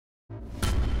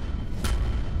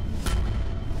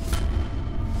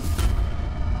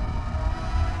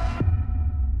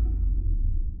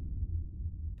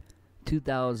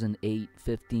2008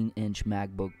 15-inch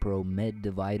MacBook Pro mid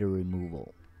divider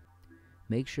removal.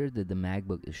 Make sure that the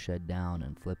MacBook is shut down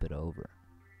and flip it over.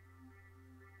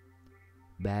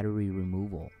 Battery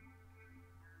removal.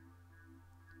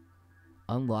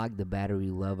 Unlock the battery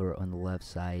lever on the left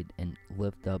side and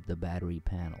lift up the battery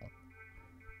panel.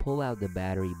 Pull out the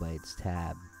battery by its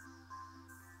tab.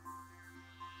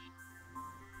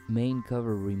 Main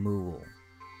cover removal.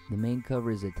 The main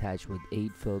cover is attached with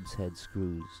 8 Phillips head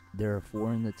screws. There are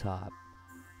 4 in the top,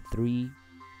 3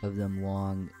 of them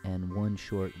long and 1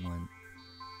 short one.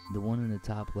 The one in the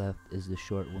top left is the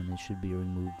short one and should be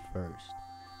removed first.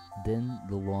 Then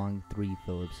the long 3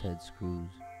 Phillips head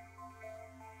screws.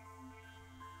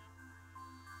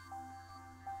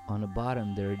 On the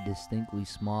bottom there are distinctly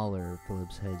smaller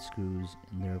Phillips head screws,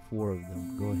 and there are 4 of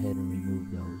them. Go ahead and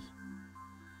remove those.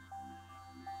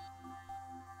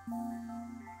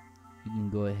 You can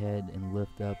go ahead and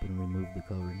lift up and remove the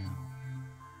cover now.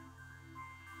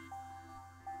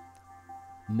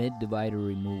 Mid divider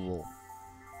removal.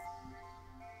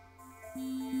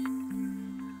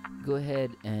 Go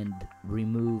ahead and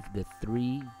remove the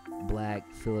 3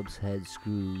 black Phillips head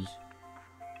screws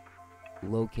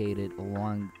located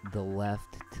along the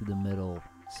left to the middle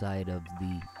side of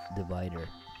the divider.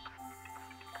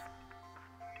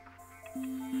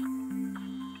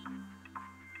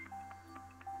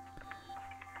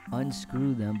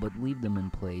 Unscrew them, but leave them in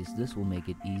place. This will make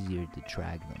it easier to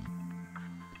track them.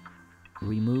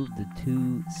 Remove the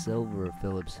 2 silver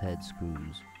Phillips head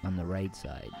screws on the right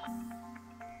side.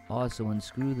 Also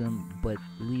unscrew them, but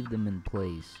leave them in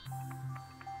place.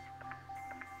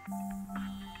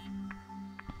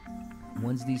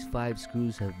 Once these 5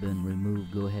 screws have been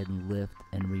removed, go ahead and lift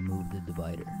and remove the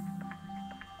divider.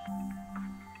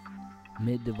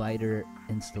 Mid divider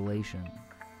installation.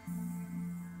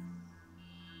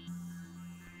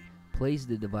 Place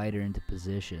the divider into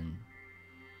position.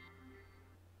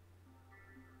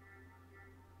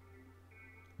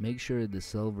 Make sure the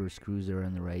silver screws are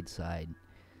on the right side.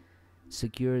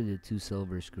 Secure the 2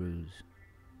 silver screws.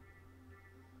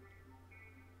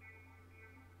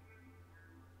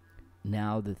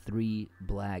 Now the 3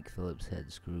 black Phillips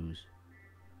head screws.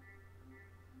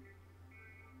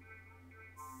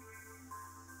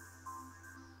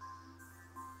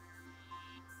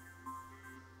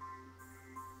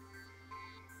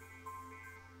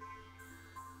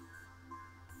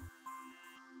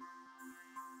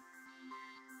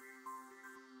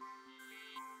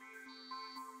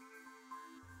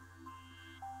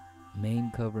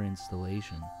 Main cover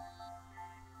installation.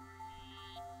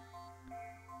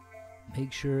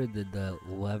 Make sure that the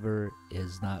lever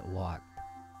is not locked.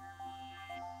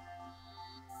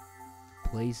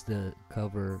 Place the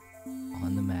cover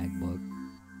on the MacBook.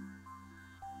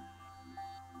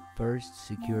 First,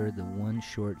 secure the 1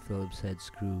 short Phillips head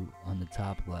screw on the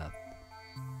top left.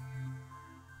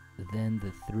 Then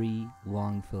the 3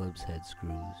 long Phillips head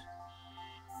screws.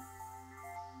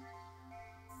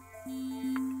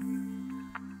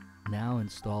 Now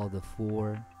install the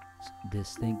 4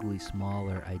 distinctly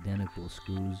smaller identical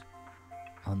screws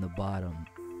on the bottom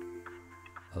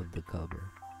of the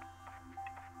cover.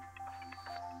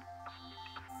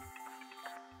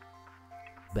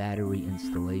 Battery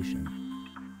installation.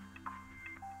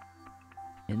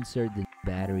 Insert the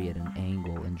battery at an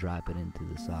angle and drop it into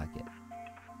the socket.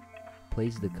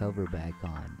 Place the cover back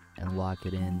on and lock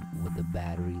it in with the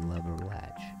battery lever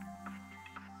latch.